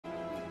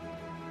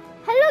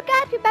Hello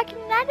guys, we're back in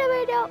another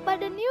video, but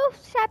the new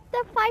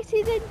chapter 5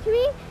 season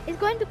 3 is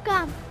going to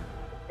come.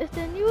 It's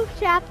the new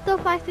chapter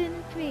 5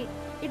 season 3.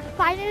 It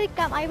finally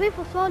come. I wait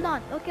for so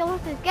long. Okay,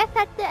 what's this? Get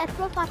started,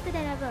 explore faster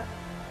than ever.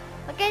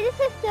 Okay, this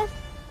is just,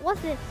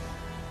 what's this?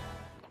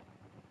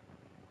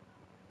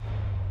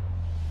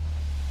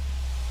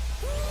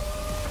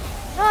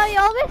 No, you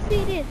always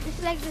see this.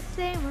 It's like the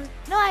same one.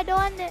 No, I don't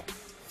want it.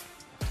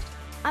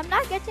 I'm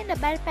not getting the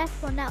battle pass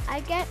for now.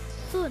 I get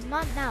soon,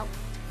 not now.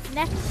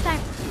 Next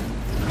time.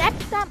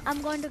 Next time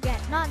I'm going to get,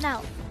 not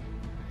now.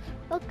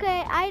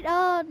 Okay, I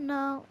don't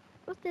know.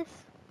 What's this?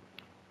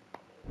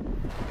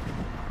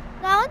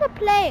 No, I want to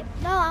play.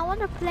 No, I want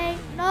to play.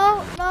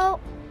 No, no.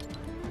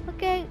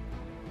 Okay.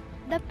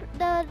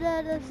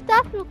 The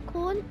stuff look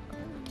cool.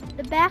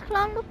 The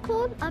background look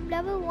cool. I'm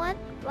level 1.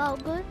 Wow,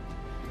 good.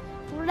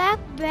 Rank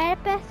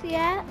battle pass,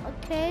 yeah.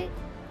 Okay.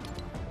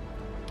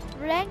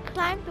 Rank,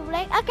 climb to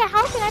rank. Okay,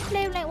 how can I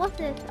play rank? What's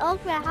this?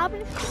 Okay, how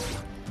many?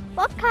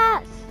 What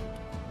cards?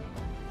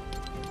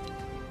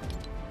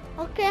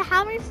 Okay,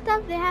 how many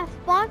stuff they have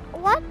spawned?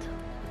 What?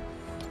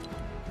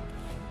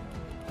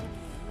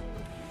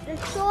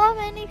 There's so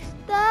many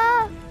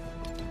stuff.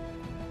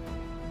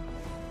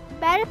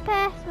 Battle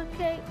pass,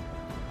 okay.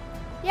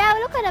 Yeah,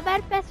 look at the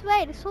battle pass.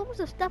 Wait, there's so much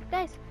of stuff,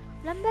 guys.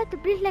 Remember to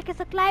breathe like a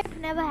supply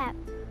never have.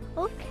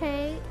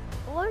 Okay,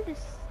 all this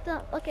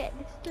stuff. Okay,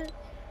 this is.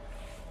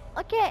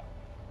 Okay,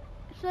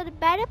 so the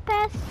battle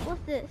pass.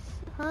 What's this?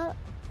 Huh?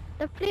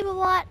 The flavor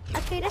what?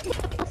 Okay, that's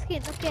the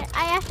skin. Okay,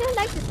 I actually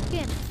like the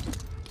skin.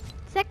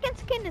 Second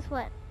skin is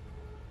what?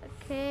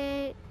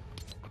 Okay,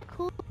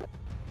 cool.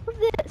 What's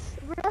this?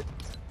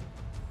 Rust?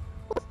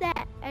 What's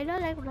that? I don't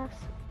like rust.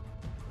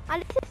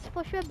 This is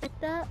for sure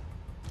better.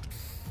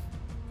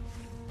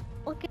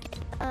 Okay,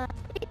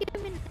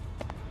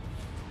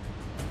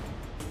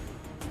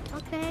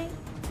 okay.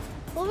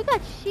 Oh, we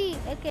got sheep.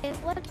 Okay,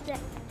 what's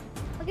that?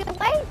 Okay,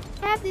 why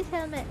they have this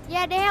helmet?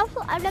 Yeah, they also,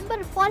 I remember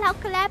the Fallout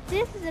collab.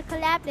 This is a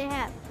collab they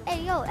have.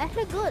 Hey, yo,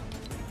 actually good.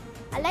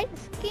 I like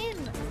the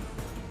skin.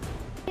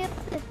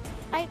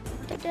 I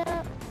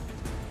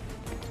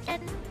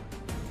and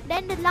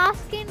then the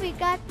last skin we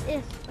got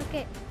is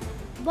okay.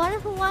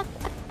 Bonus for one.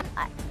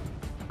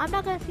 I'm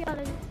not gonna see all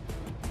of this.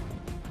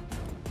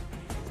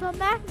 So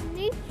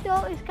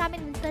Magneto is coming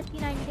in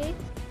 39 days.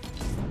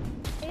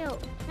 Ew,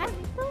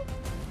 Magneto.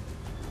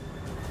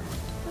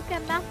 Okay,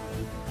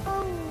 Magneto.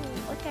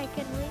 Okay, I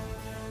can wait.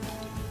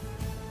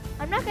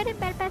 I'm not getting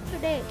battle pass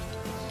today.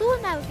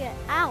 Soon I'll get.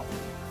 Ow.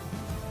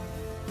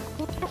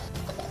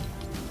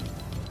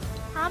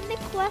 How many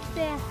quests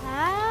they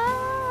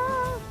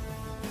have?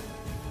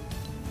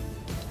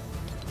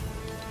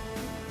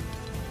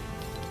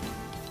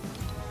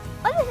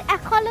 What is I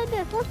call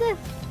this? What's this?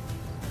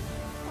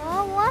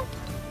 Oh, what?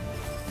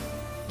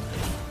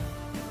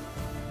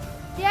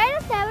 Did I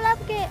just level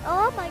up? Okay.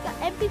 Oh my god,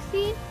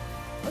 NPC.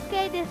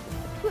 Okay, this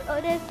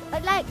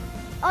like,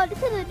 oh,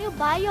 this is a new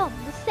biome,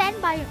 the sand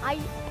biome.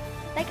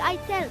 I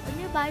tell a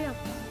new biome.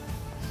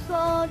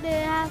 So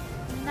they have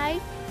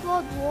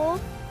Nitro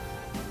Dwarf,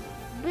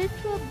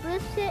 Brittle,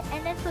 Brisket,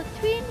 and then so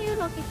 3 new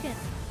locations.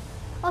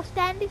 Oh,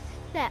 Standing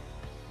Step.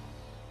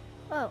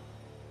 Oh.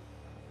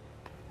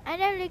 And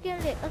then Rigging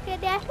Rig. Okay,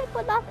 they actually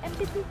put off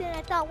NPCs in.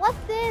 I thought, what's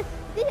this?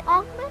 These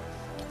augments?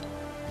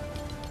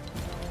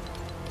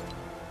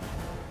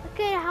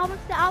 Okay, how much?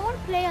 I want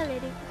to play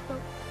already. So.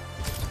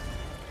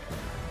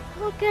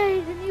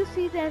 Okay, the new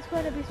season is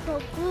going to be so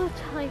good.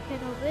 I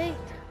cannot wait.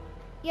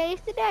 Yeah,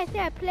 yesterday I said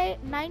I played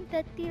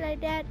 9:30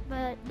 like that,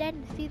 but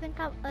then the season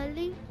come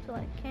early, so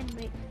I can't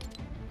wait.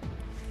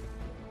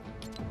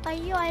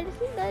 Yo, I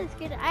actually love this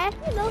kid. I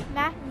actually love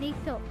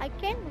Magneto. I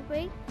can't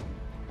wait.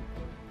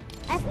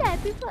 Actually, I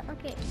prefer.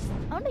 Okay,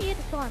 I want to hear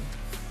the song.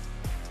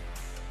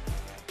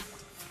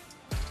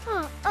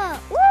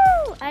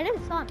 Woo! I love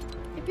the song.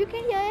 If you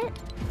can hear it,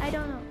 I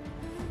don't know.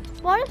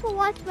 Bonus for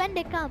what? When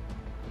they come?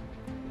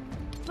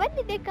 When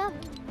did they come?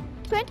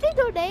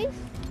 22 days.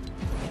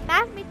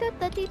 Magneto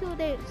 32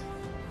 days.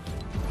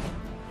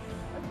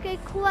 Okay,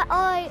 cool.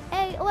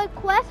 Oh,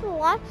 quest for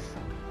what?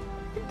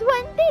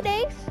 20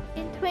 days?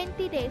 In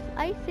 20 days.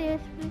 Are you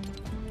seriously?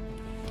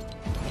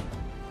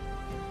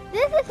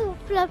 This is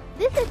fluff.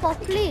 This is for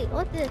free.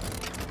 What's this?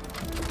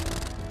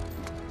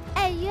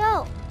 Hey,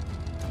 yo.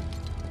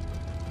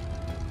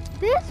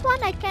 This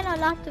one I can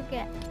allow to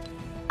get.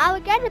 I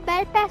will get the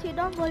battle pass. You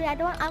don't worry.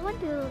 I want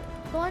to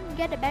go and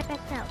get the battle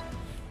pass now.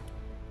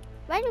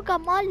 When you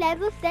got more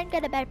levels, then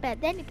get a battle pass.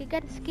 Then you can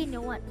get the skin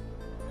you want.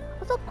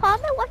 Also,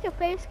 comment what's your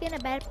favorite skin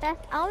in battle pass.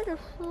 I want to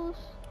choose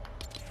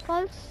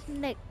False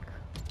Snake.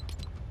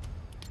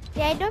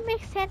 Yeah, it don't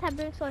make sense I'm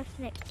doing so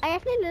snake. I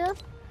actually love.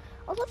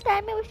 Also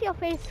tell me what's your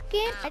favorite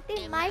skin. I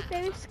think my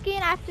favorite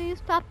skin I have to use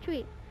top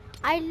 3.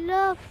 I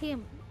love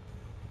him.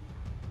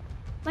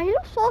 But he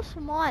looks so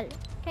small.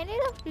 Can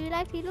you just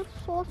realize he looks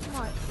so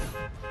small?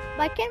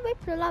 But I can't wait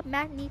to love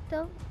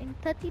Magneto in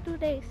 32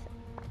 days.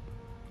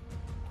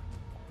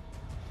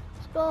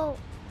 Let's go.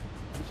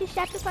 This is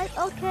chapter 5.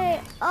 Okay.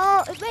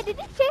 Oh, wait, did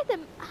he change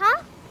them?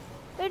 Huh?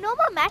 There are no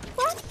more match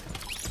points?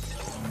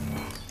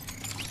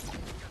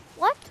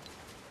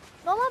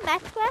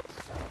 match squads?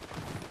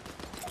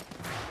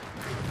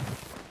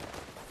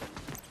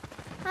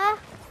 Huh?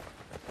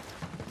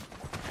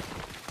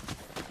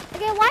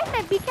 Okay, why is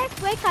my pickaxe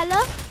gray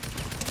color?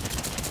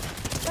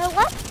 Wait,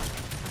 what?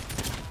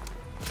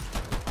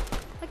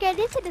 Okay,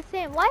 this is the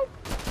same. Why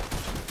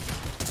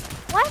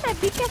is my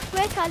pickaxe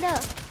gray color?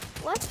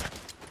 What?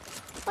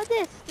 What's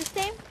this? The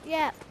same?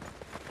 Yeah.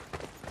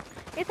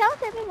 It sounds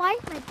tell me why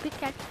is my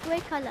pickaxe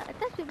gray color? It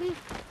has to be.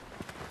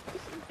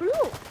 It's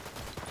blue.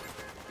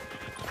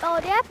 Oh,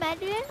 they have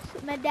medallions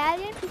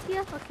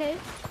here. Okay.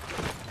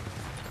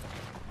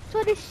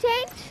 So they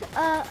changed.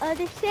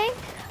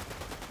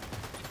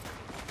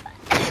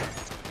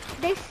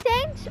 They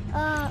changed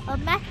a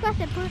match class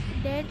and put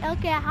then.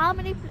 Okay, how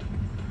many?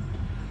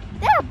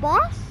 They're a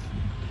boss.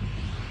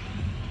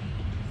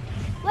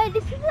 Wait,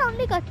 this is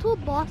only got 2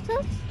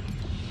 bosses.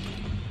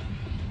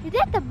 Is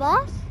that the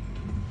boss?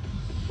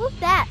 Who's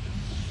that?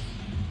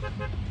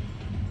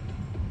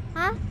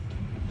 Huh?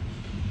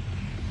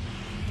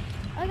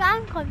 Okay,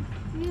 I'm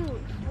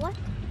confused. What?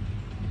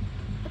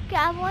 Okay,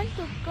 I want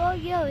to go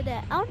here with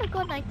that. I want to go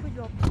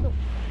NickyPranav. So,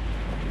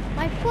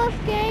 my first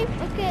game.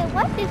 Okay,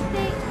 what is this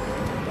thing?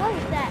 What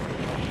is that?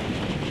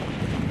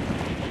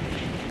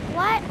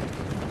 What?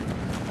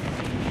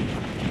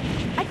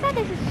 I thought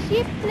there's a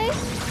sheep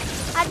place.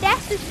 Ah,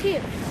 that's the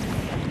sheep.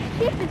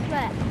 Sheep is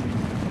where?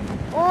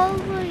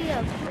 Over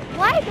here.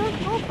 Why there's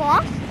no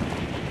boss? Do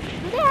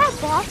they have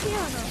boss here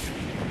or no?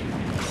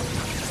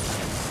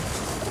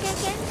 Okay,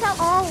 can you tell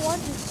all what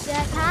is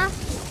that, huh?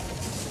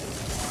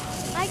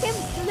 I can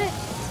split.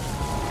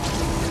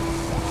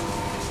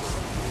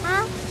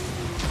 Huh?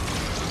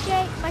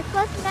 Okay, my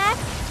first match.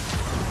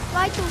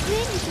 Try to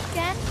win if you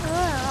can.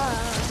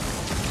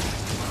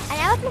 I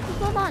never play for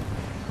so long.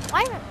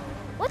 Why?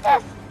 What's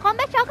this?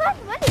 Combat shotgun?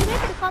 When did you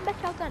get the combat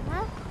shotgun,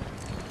 huh?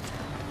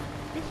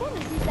 This one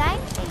is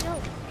designed? Hey, no.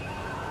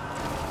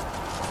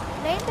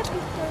 Lay in the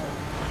pistol.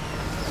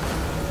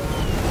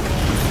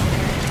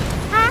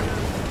 Huh?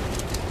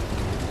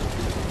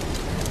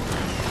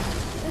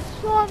 There's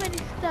so many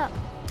stuff.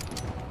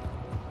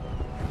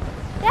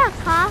 There a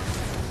car?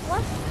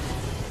 What?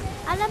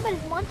 I remember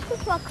this monster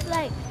truck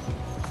like.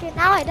 Okay,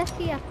 now I just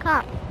see a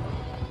car.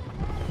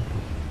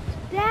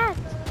 That.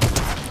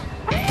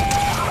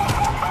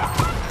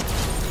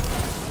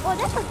 Oh,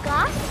 that's a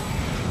gun?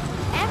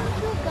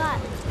 M2 gun.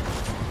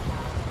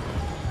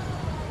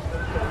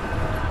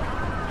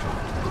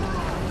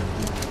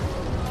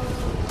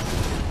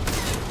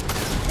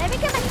 Let me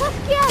get my first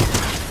kill.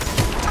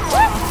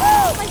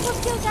 Woohoo! My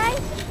first kill, guys.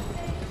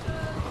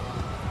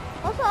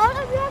 Also, all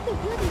of you have to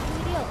view this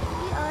video.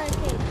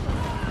 Okay.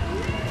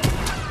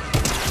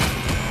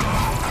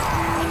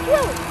 Thank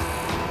you.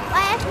 I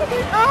actually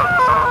did.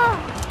 Oh!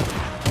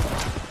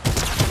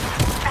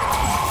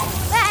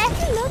 I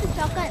actually love the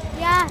shotgun.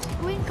 Yeah,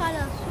 green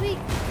color, sweet.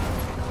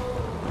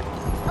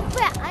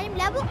 Okay, I'm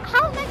level.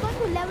 How am I going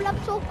to level up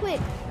so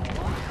quick?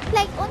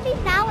 Like only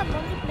now I'm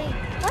only playing.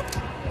 What?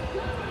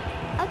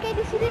 Okay,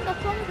 this isn't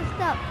got so much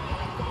stuff.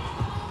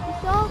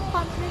 It's so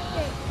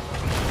complicated.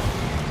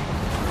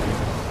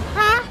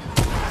 Huh?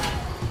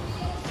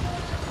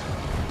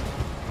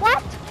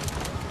 What?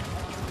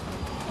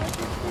 What is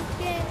this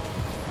game?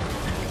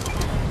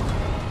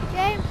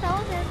 Game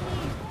sound at me.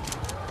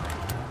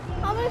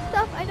 How much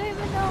stuff? I don't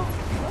even know.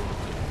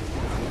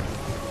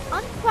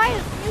 On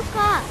fire, new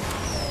car.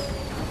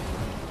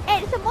 Hey,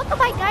 it's a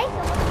motorbike, guys. A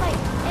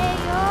motorbike. Hey,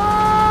 yo.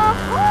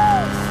 Woo!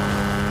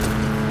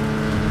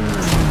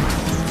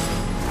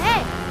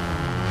 Hey.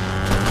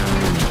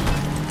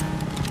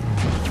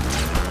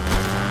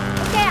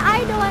 Okay, I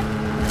do it.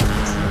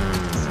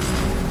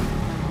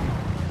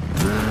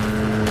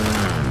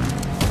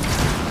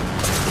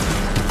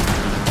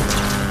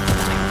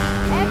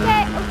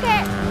 Okay.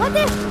 What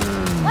is?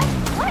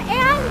 What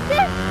AI is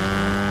this?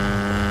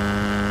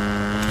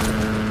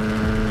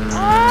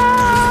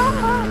 Oh!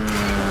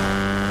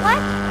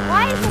 What?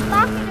 Why is the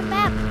block in the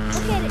map?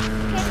 Okay,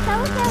 can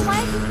someone say why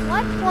is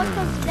what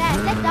portal is that?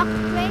 Is that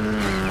Doctor Strange?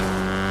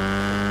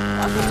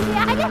 Okay,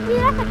 I just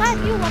realized I got a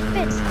new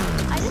weapon.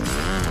 I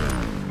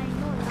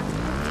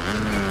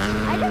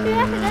just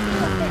realized I got a new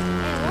weapon.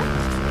 Hey, what?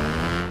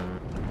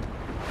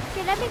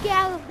 Okay, let me get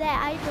out of there.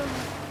 I don't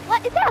know.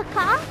 What? Is there a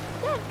car?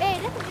 Hey,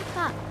 that's a new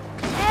car.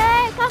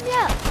 Hey, come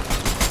here.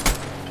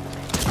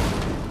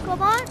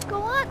 Come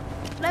on.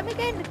 Let me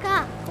get in the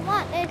car. Come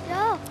on, let's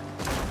go.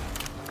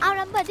 I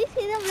remember this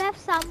season we have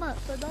summer,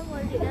 so don't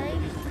worry,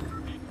 guys.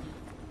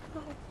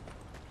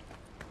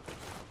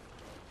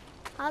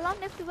 How long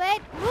left to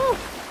wait? Woo!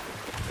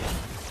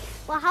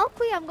 Well, how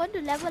quick I'm going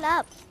to level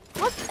up?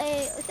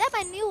 Is that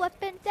my new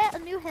weapon? Is that a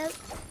new health?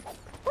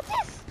 What's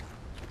this?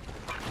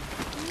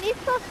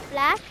 Nitro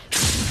Splash.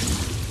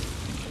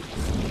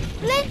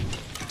 Blink.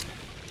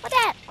 What's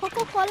that?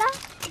 Coca-Cola?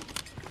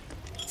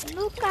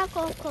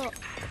 Nuka-Cola.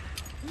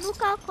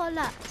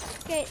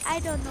 Okay, I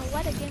don't know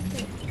what the game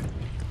is.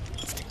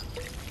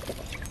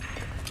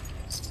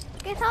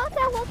 Okay, someone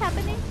tell what's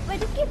happening. Wait,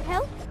 this give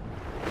health?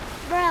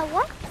 Bruh,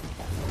 what?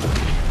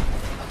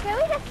 Can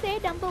we just say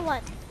number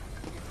 1?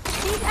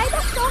 Did I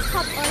just saw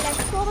some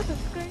like saw the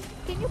screen?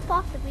 Can you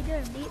pause the video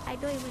and read? I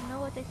don't even know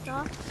what I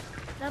saw.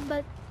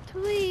 Number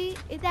 3,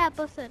 is that a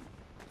person?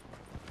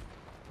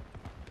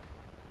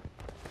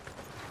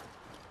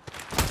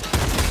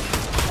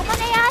 Come on,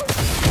 AI!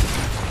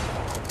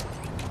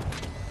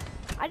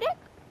 Are they?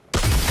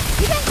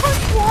 You can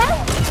control?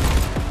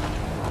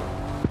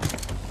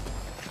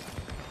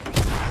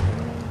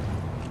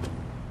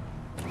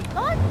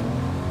 No,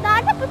 the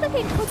other person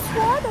can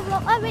control the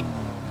road. Oh wait,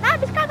 now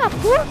this guy got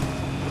boost.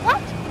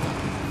 What?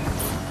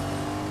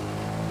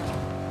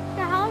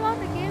 Okay, how long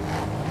the game?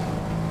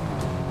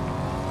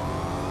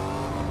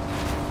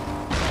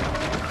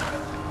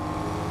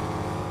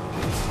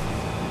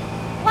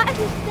 What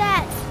is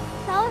that?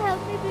 Someone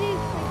help me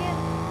please again.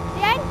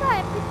 The I saw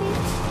NPCs.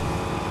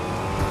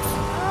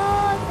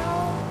 Oh no.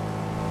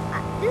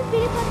 This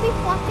video is gonna be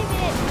 40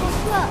 minutes for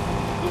sure.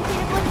 This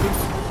video is gonna be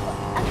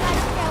I don't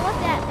care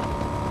what's that.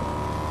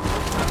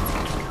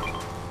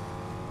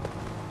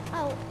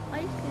 Oh,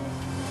 ice cream.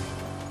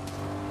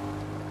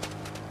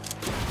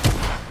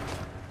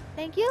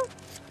 Thank you.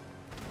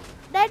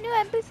 That new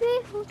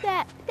NPC, who's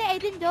that? Is that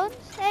Agent Jones?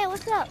 Hey,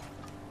 what's up?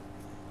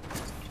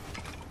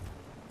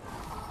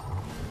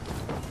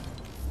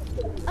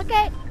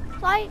 Okay,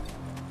 sorry.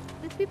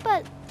 These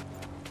people.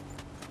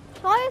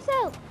 Show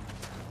yourself.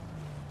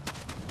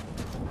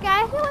 Okay, I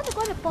actually want to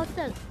go to the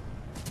portal.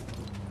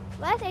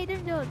 Where's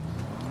Agent Jones?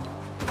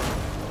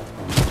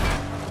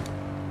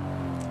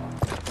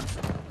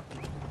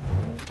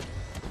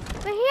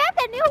 But he has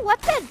a new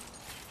weapon.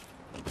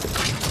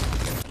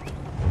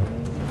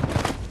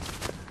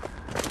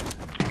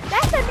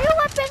 That's a new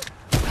weapon.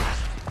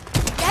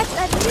 That's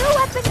a new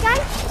weapon,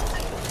 guys.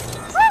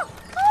 Oh,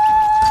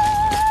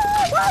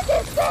 oh, what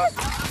is this?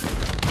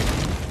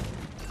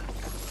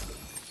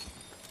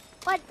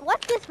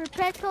 What's this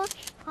repair torch?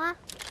 Huh?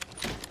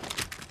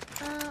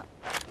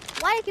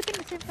 Why are you keeping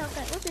the same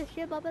shotgun? What's this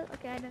shield bubble?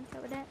 Okay, I don't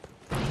care with that.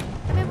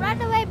 Let me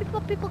run away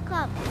before people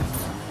come.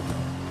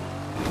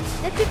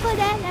 There's people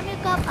there. Let me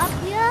come up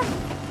here.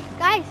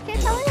 Guys, can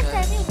someone just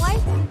tell me why?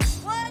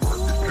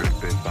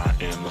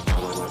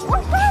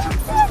 What's wrong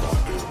with this?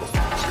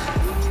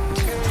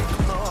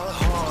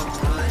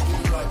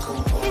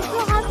 It's so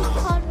hard to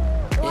con.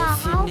 Wow,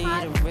 how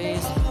hard is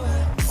this?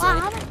 Wow,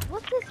 how much?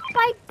 What's this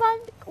spike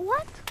bump?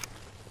 What?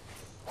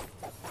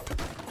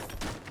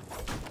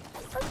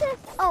 What's this?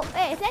 Oh,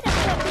 wait, is that a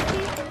NPC?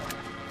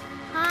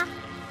 Huh?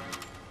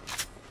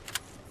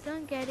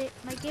 Don't get it.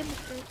 My game is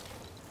good.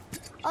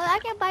 Oh, I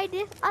can buy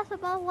this. Ask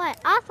about what?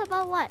 Ask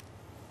about what?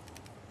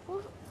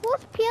 Who's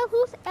P?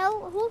 Who's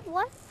L? Who's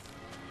what?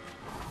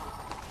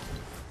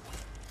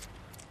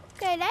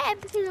 Okay, that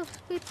NPC looks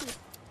creepy.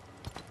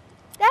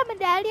 That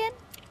medallion?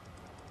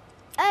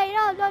 Hey,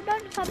 no,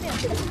 don't come here.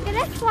 Okay,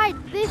 let's try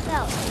this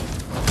out.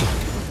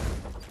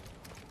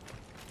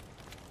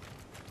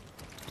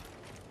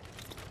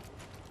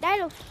 That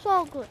looks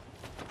so good.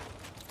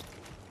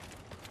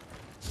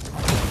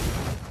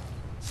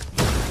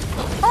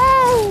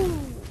 Oh!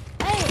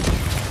 Hey!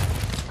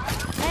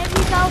 And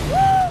we go,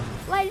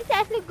 woo! Wait, this is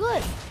actually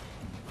good.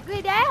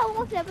 Wait, I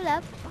almost level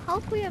up. How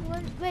could you have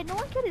won? Wait, no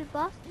one killed his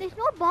boss. There's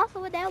no boss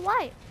over there.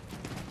 Why?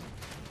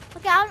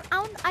 Okay, I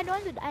don't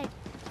want to die.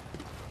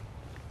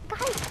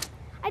 Guys,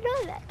 I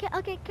don't like.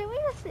 Okay, can we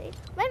just say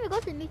when we go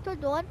to Little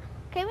Dawn?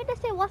 Can we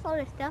just say what's all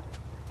the stuff?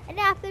 And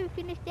then after we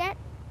finish that,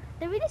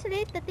 the video is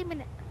only 30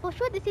 minutes. For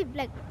sure, this is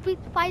like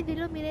 50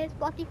 minutes,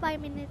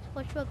 45 minutes.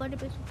 For sure, gonna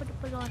be super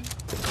duper long.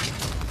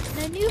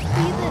 The new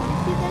season. This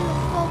season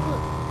looks so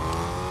good.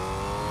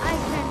 I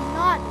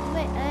cannot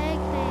wait.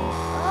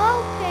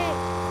 Okay.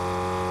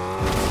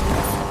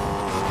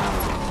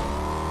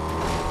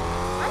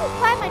 I'm gonna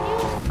try my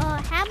new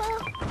hammer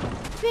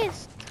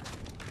fist.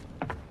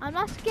 I'm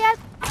not scared.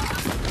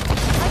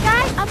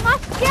 Okay, I'm not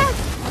scared.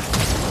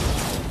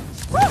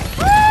 Woo,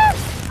 woo!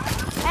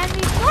 And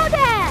we go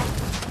there.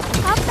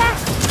 Come back.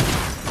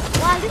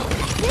 Wow,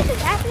 this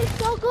is actually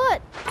so good.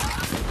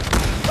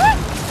 Woo!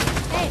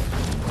 Hey.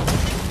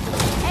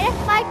 Hey,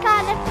 that's my car.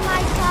 That's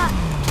my car.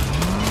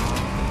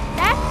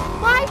 That's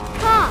my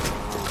car.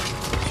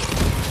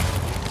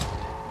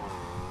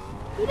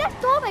 He just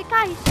stole my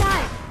car. He's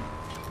shy.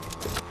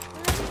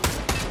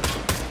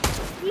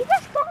 He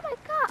just stole my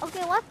car.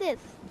 Okay, what's this?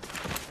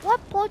 What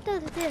portal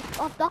is this?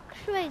 Of Doctor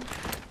Strange.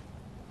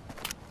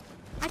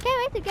 I can't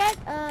wait to get,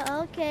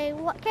 okay.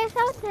 What, can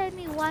someone tell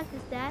me what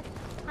is that?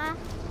 Huh?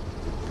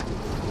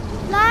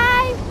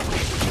 Fly!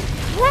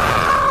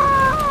 Wow!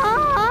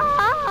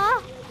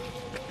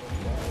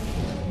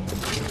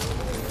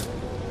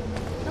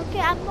 Okay,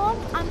 I'm not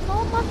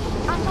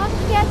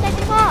scared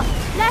anymore.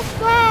 Let's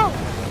go!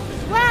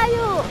 Where are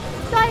you?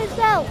 Show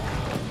yourself.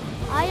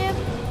 I am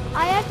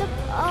the,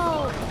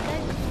 oh.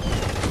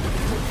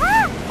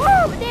 Ah!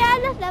 Oh, they are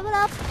just level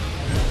up.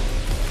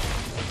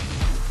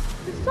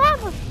 The song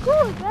was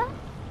cool, bro.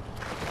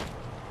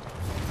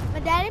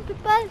 Medallion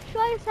people,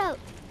 show yourself.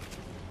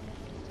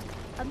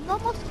 I'm no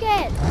more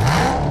scared.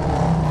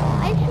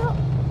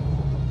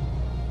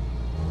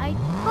 I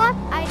thought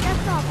I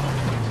just saw.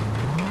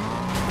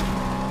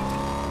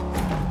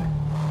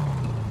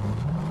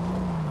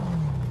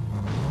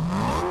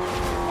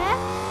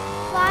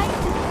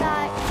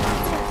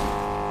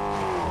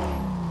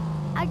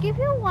 give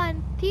you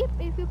one tip.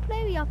 If you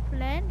play with your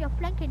friend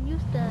can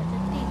use the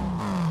thing.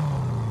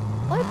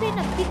 Or you play in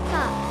a big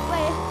car.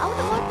 Wait, I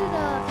want to go to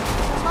the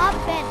mob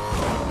band.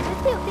 Let's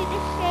see if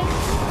this change.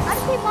 I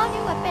see more new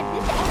weapon.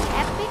 This is an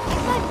epic.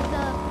 It's like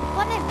the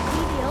Fortnite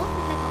video.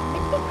 It's like a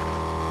mythic.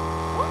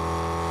 What?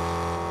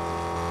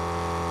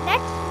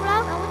 Next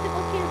round, I want to go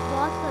kill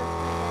bosses.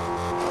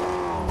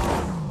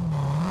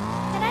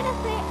 Can I just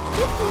say,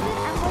 this season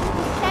I'm going to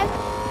be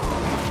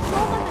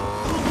 400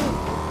 videos.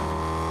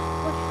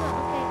 For sure,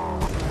 okay.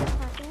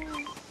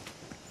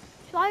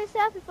 Show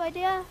yourself if I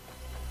dare.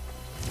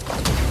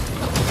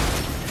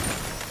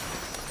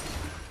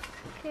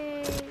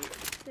 Okay,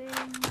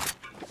 then.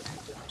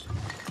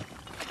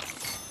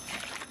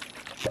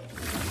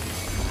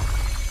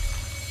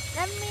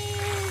 Let me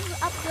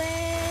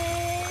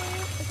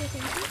upgrade. Okay,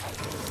 thank you.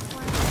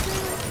 1, 2,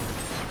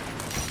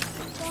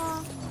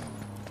 4.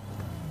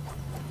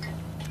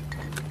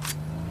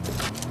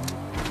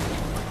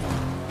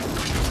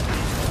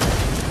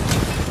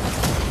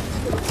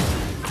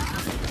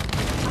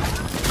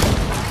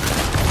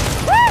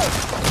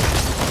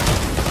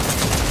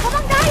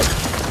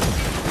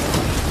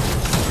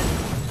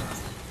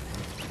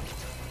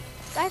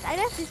 Guys, I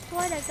just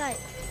destroyed that guy.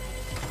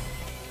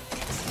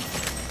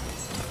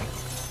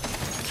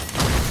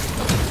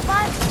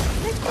 But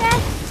this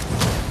chest.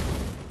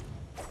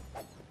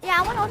 Yeah,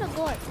 I want all the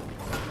gold.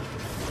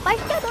 But I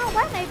still don't know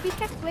why my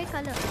pickaxe gray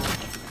color.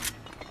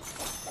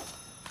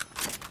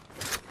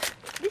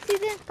 This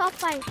season is top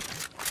 5.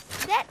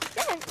 What's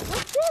this?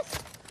 What's this?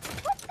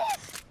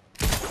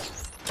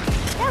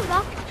 That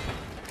rocket.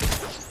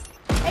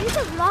 It is a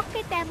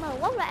rocket ammo.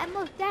 What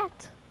ammo is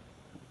that?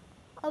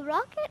 A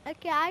rocket?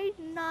 Okay, I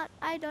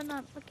don't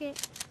know. Okay,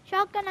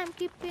 shotgun I'm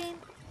keeping.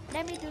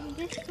 Let me do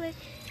this quick.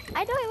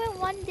 I don't even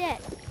want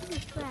that. This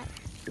is crap.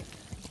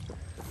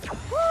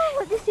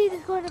 Woo, this season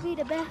is going to be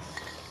the best.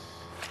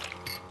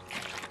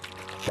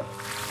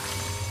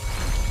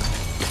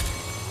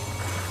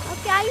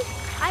 Okay,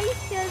 I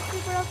still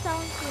super of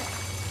sounds here.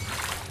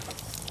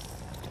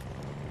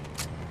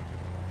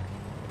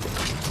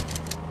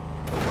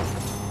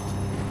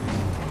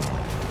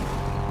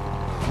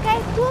 Okay,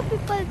 2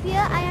 people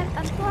here.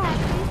 I'm so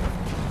happy.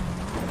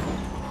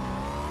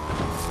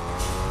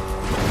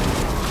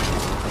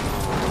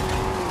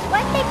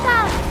 When they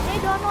come, they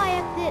don't know I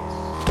have this.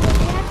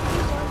 They have to be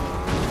worried.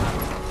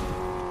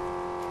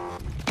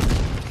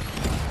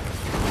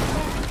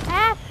 They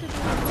have to be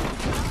worried.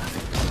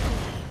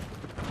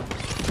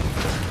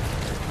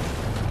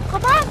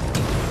 Come on!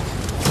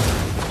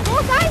 Go,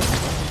 guys!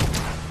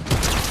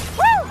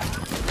 Woo!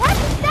 What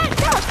is that?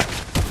 No!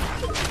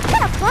 Is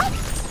that a bug?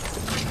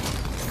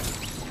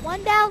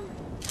 One down.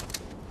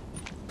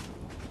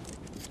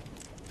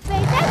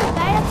 Wait, that's a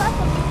guy above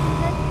us.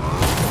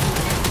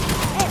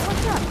 Hey,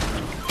 what's up?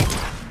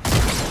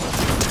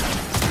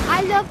 I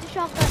love the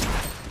shotgun.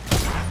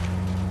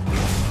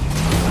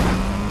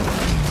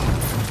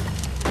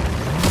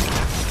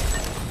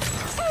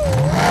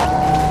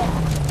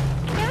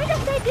 Can we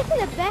just say this is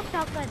the best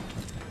shotgun?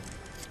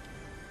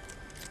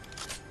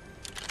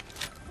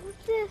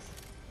 What's this?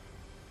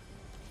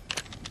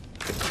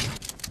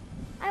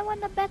 I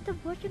want a better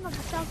version of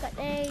the shotgun.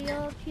 Hey,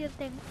 yo,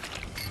 cheating.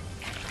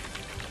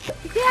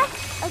 If you have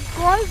a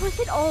gold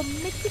version or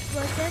mythic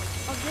version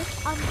of this,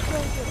 I'm so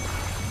good.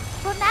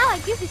 For now, I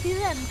give the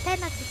season a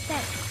 10 out of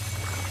 10.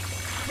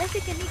 Let's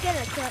see, can you get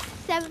like a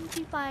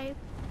 75?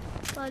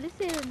 Well, this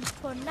is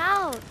for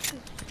now.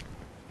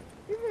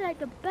 This is like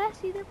the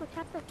best season for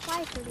chapter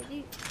 5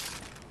 already.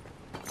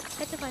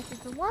 Chapter 5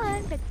 season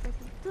 1, chapter 5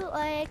 season 2.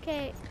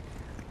 Okay.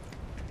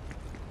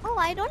 Oh,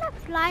 I don't have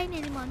flying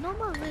anymore. No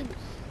more wings.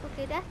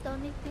 Okay, that's the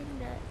only thing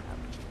that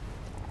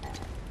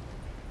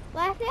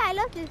well, actually I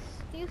love this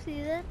new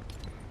season.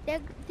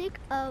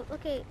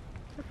 Okay,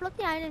 the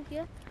floating island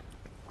here.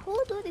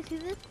 Who do this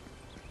season?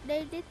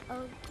 They did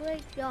a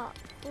great job.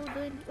 Who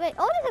doing? Wait,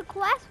 oh, there's a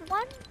quest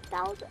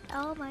 1000.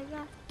 Oh my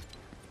god,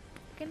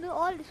 I can do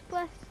all these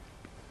quests.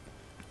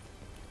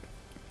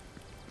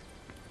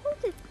 Who's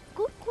this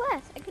good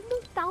quest? I can do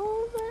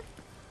 1000.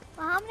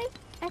 How many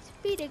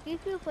SP they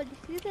give you for this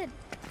season?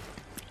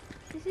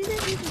 This season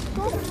is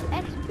so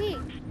XP.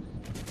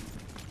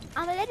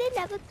 I'm already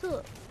level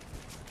 2.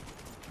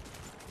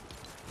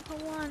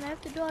 Come on, I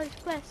have to do all these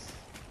quests.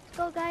 Let's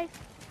go, guys.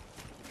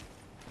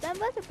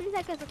 Remember to please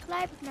like and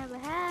subscribe if you never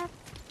have.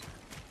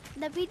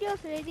 The video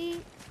is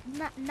already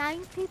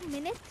 19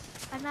 minutes.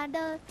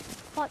 Another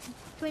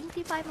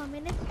 25 more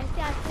minutes.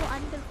 Actually, I'll go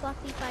until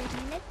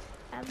 45 minutes.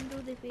 I will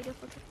do this video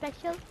for the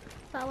special.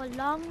 So our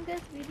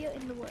longest video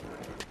in the world.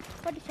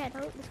 For the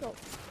channel, let's go.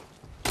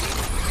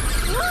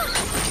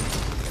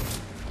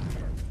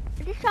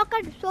 This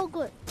shotgun is so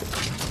good,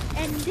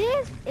 and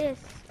this is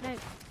like,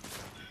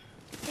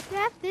 if you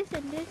have this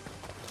and this,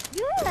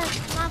 you are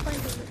not going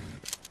to lose.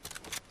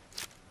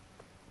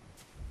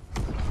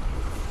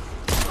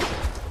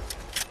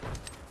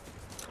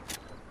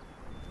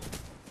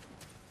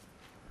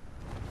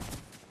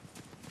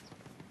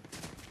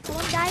 Come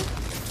on, guys,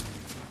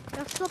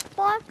 your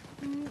support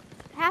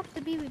have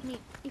to be with me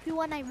if you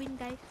wanna win,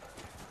 guys.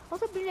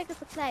 Also be like a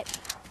subscribe.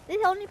 This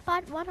is only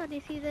part 1 of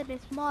this season.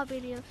 There's more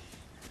videos.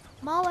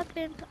 More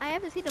weapons. I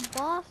have to see the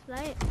boss,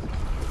 right?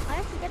 I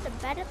have to get the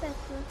better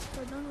person.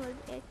 So don't worry.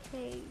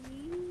 Okay.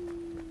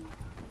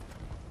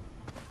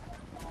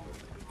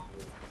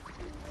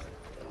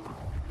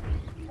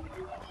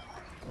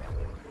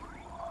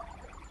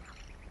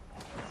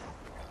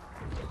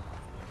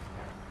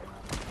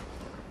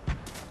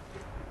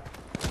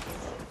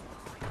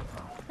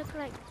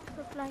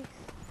 Supplies.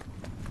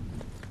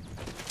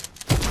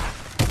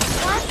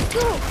 1, 2.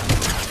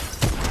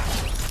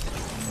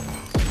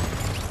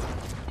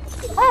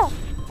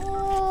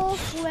 Oh,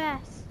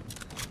 yes.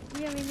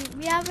 We are winning.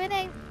 We are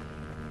winning.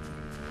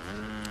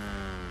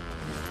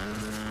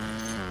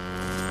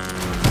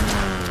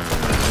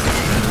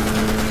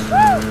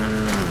 Woo!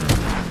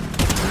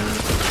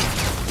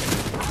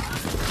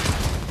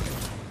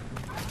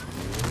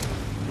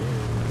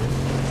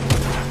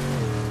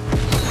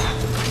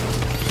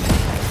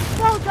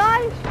 Go,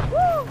 guys!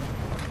 Woo!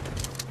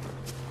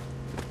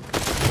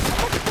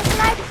 That's a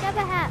supply we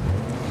never had.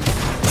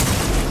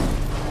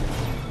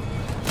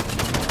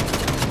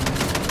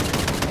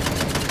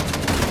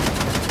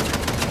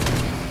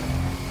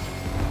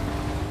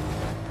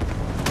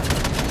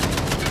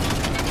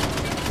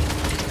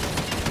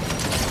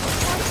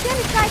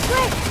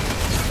 Quick!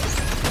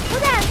 Go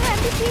down, go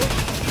MVP!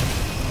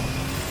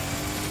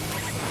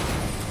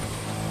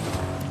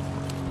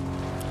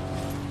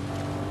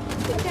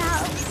 Good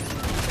job.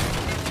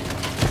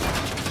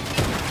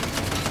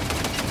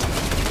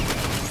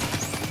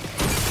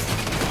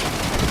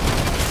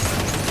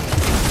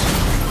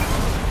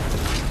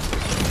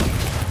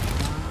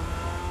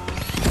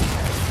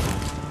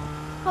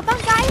 Come on,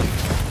 guys!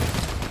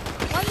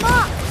 One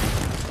more!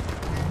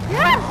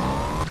 Yes!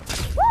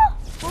 Woo!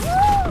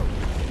 Woo!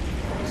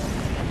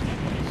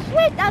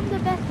 Sweet, I'm the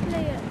best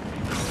player.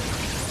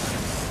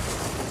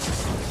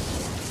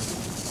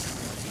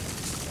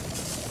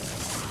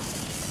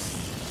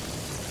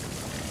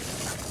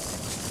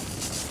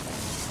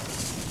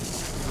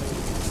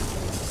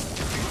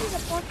 This is a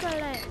poster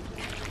line.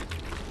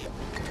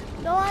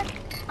 No one,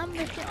 I'm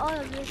missing all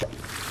of this.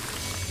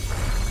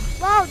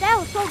 Wow, that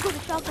was so good, the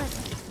shotgun.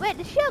 Wait,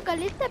 the shield got a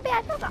little bit,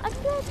 I thought I got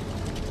 100.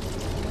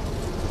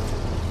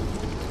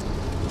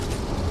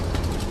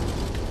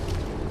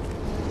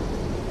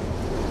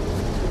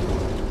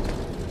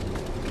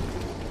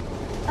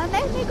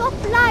 Let me go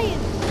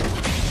flying.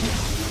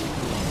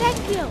 Thank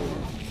you.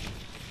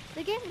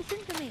 The game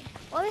listened to me.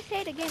 Always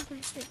say the game to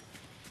listen.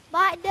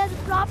 But the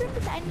problem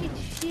is I need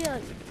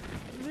shield.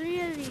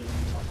 Really.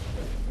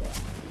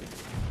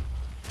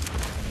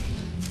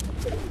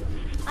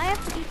 I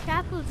have to be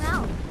careful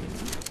now.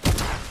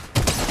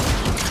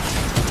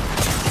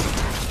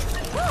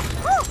 Oh,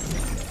 oh.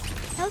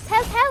 Help,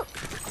 help, help.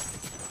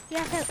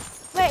 Yeah, help.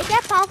 Wait, is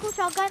that powerful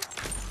shotgun?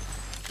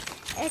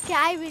 Okay,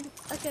 I win.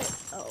 Okay.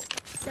 Oh.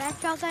 That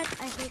shotgun,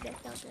 I hate that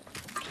shotgun.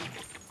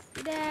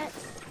 That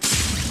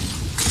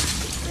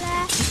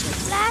flash,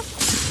 flash,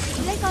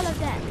 like all of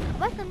that.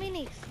 What's the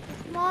minis?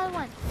 The small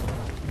one.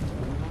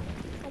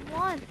 Come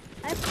on,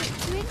 I have to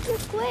swing too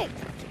quick.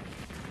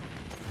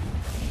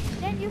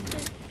 Then you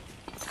can.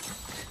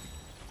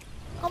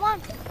 Come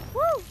on,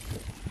 woo!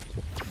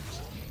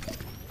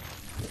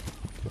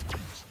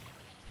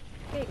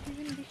 Okay,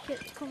 using this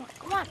shit. Come on,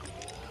 come on.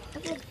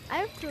 Okay, I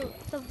have to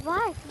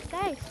survive,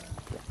 guys.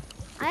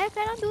 I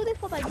cannot do this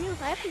for my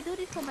views. I have to do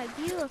this for my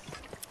viewers.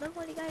 Don't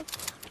worry, guys.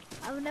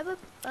 I will never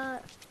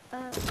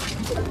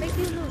make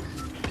you lose.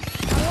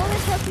 I will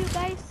always help you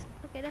guys.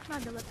 Okay, that's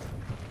not the weapon.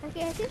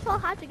 Okay, I think so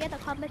hard to get a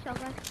combat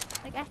shotgun.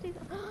 Like actually,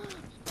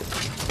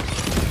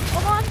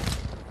 come on,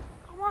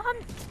 come on.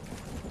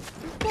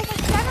 Let's go my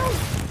channel.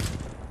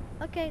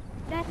 Okay,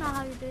 that's not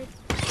how you do it.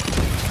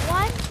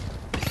 1,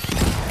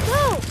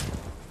 2.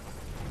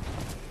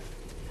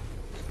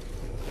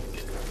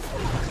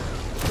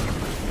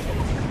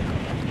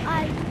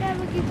 I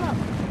never give up.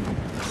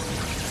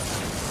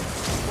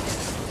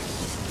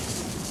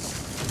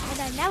 And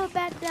I never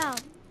back down.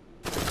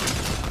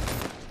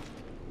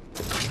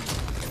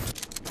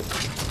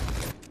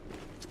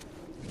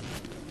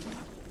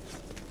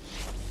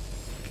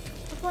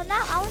 So for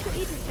now, I want to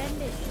eat this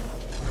bandage.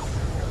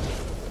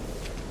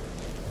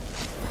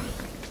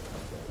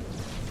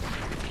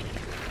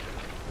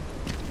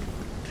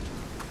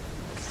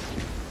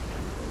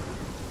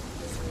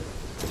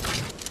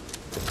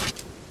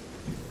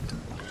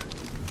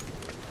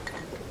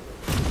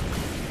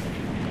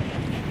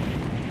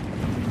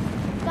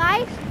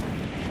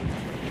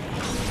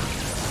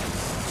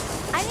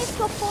 I need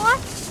support.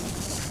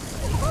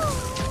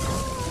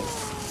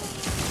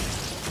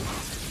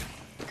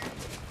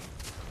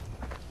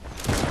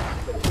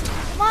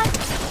 Come on.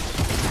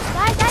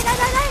 Die, die, die,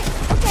 die, die.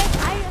 Okay,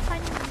 I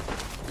find you.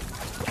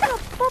 Is that a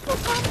purple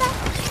combat?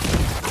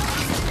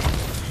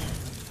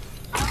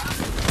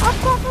 A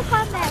purple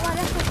combat. Wow,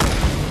 that's so cool.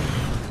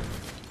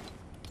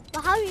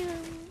 But how you...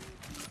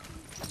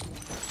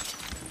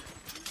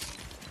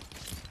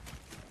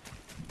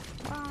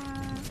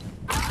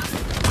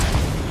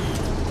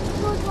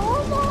 So no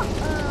more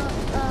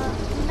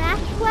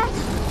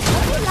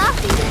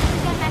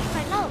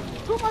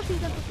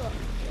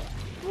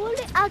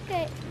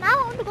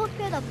I want to go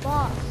kill the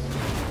boss.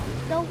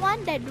 The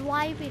one that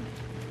driving.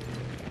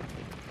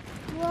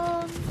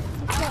 Well,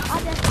 so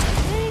other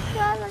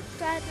vehicle, let's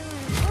try to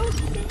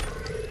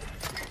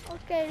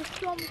okay, let's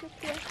go just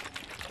here.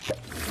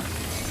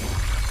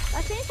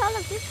 I think all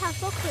of this have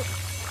focus.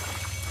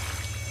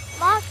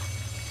 Mark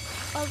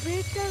a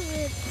vehicle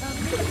with a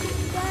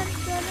machine gun,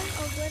 gunning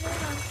or gunning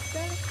on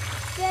gun.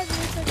 Fair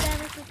vehicle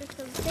damage with a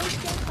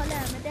sensation, color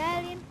a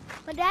medallion.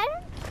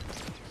 Medallion?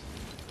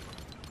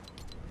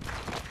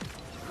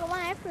 Come on,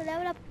 I have to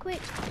level up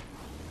quick.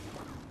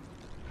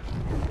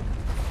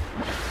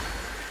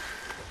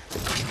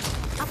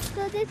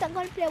 After this, I'm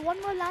going to play one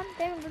more round,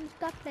 then I'm going to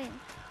stop playing.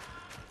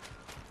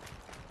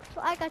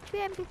 So I got 3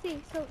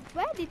 NPCs. So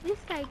where did this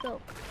guy go?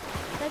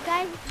 The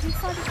guy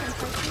before the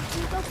campus. Did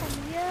he go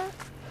from here?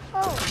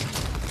 Oh.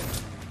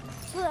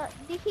 So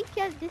did he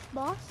kill this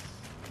boss?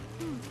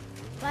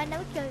 But I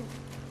never killed him.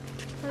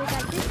 So we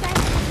got this guy,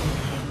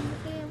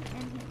 him,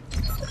 and him.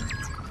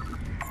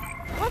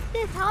 What's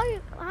this?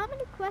 How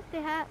many quests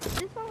they have?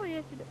 This one we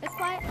have to do.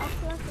 Acquire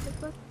Oculus for the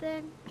first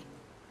thing.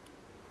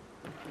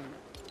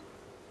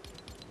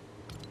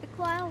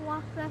 Acquire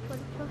Warcraft for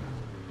the first.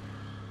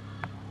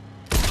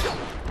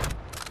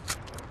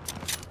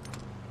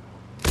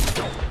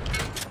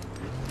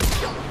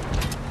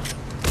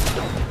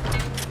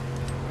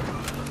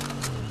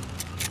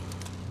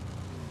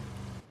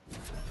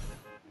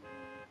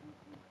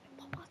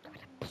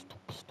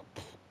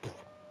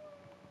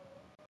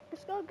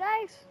 Let's go,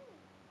 guys.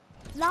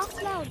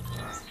 Loud.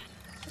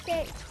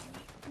 Okay,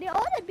 the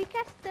older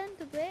because turn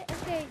to gray.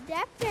 Okay,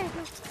 that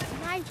looks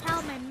nice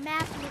how my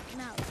map looks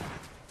now.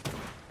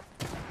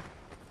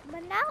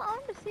 But now I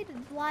want to see the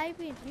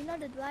driving. You know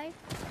the drive?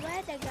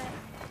 Where the guy?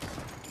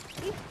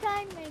 Each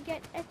time I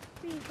get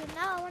XP, so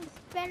now I want to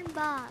spend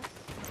bars.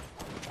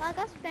 So I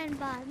got spend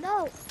bars.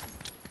 No.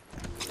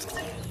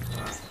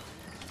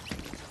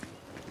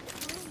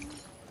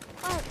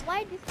 Oh,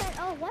 why this guy?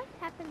 Oh, what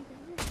happened to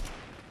this?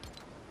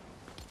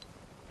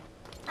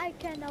 I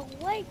cannot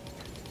wait.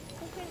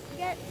 I can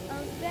get a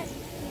vet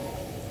here.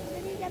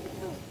 Let me get the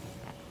two.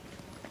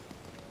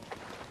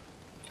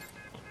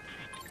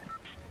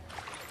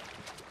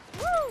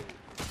 Woo!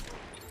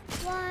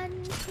 1,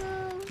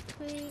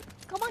 2, 3.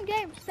 Come on,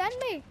 game. Send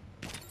me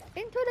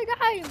into the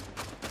game.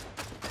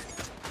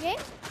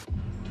 Game?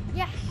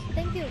 Yes.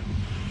 Thank you.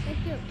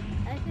 Thank you.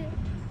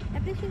 I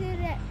appreciate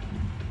that.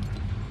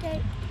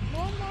 Okay.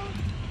 More.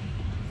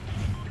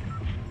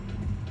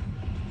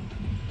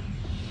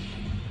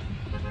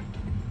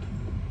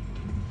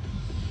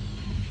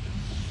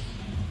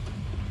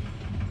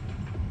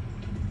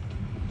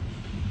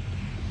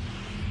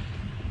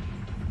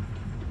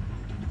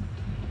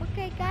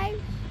 Okay, guys.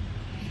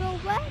 So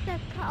where's the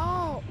car?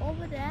 Oh,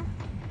 over there.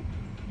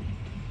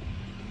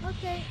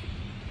 Okay.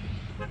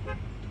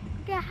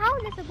 Okay, how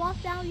is the boss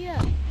down here?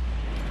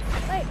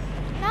 Wait,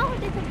 now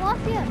there's a boss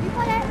here.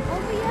 Before that,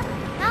 over here.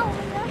 Now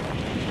over here.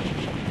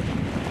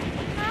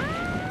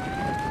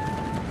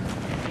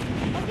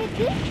 Okay,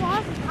 this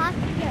boss is hard to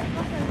get.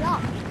 That's a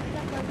lot.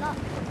 That's a lot.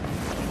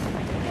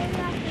 Okay, we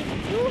have to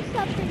do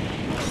something.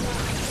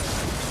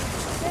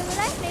 Okay, will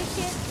I make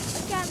it?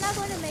 Okay, I'm not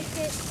going to make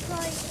it.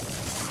 Sorry.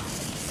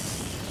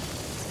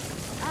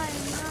 I'm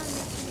not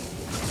making it.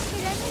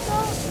 Okay, let me go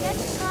get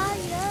the car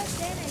here,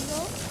 then I go.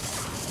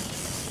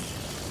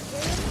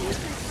 Okay, let me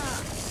use my car.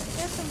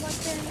 There's some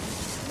weapons,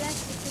 rest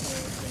of the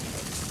thing.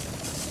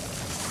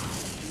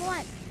 Come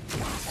on.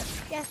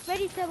 Yes,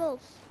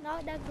 vegetables.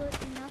 Not that good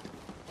enough.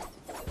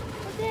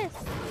 What's this?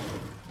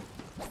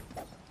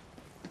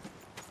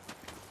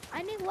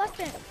 I need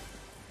weapon.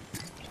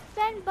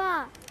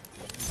 Sandbar.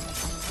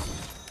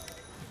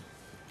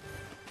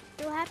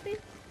 You happy?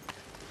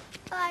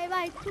 I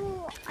buy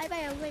two. I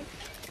buy a wing.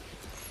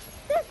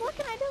 This, what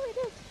can I do with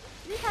this?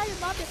 This is how you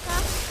mop your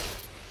car.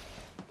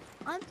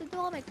 I want to do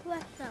all my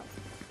quests now.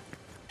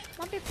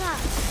 Mop your car.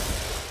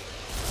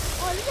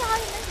 Oh, this is how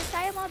you make the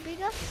tire more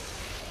bigger.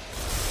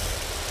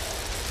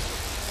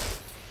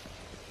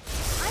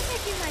 I'm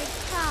making my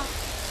car.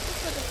 This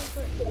is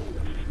good.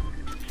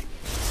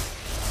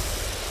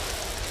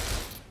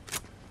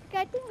 Okay,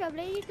 I think I'm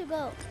ready to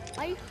go.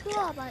 Are you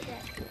sure about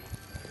that?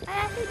 I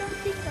actually don't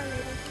think I'm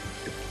ready.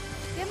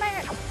 Give my...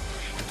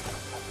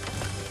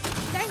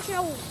 Thank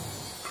you.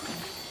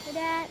 For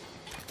that.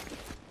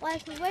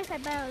 Where's I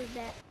buy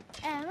that?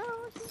 Ammo.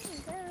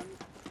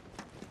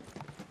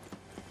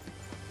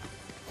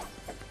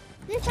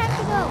 This has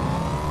to go.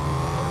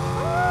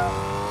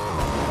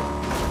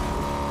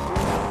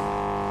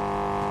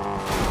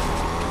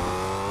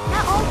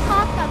 Now all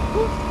cars are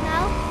boost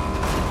now.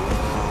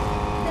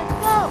 Let's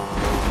go.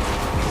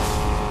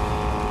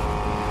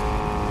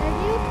 The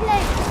new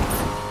place.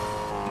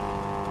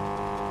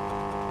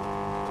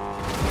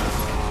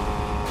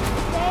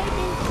 They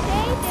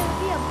say there will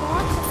be a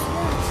boss over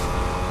there.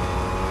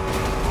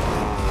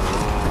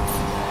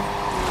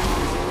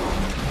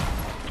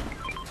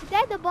 Is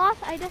that the boss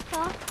I just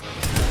saw?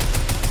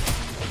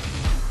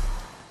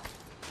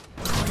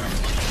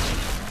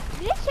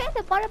 Did it change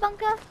the water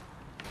bunker?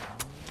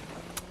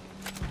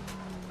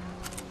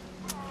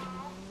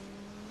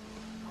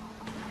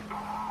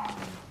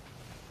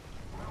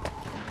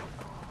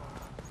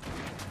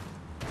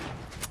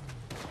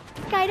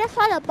 I just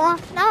saw the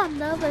boss. Now I'm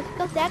nervous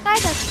because that guy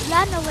just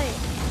ran away.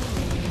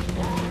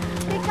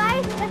 Okay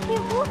guys, let's see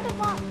who's the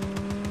boss.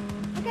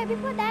 Okay,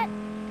 before that,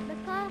 the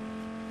car.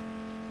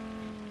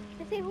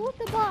 Let's see who's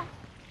the boss.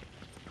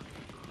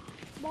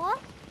 Boss?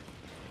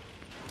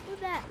 Who's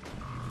that?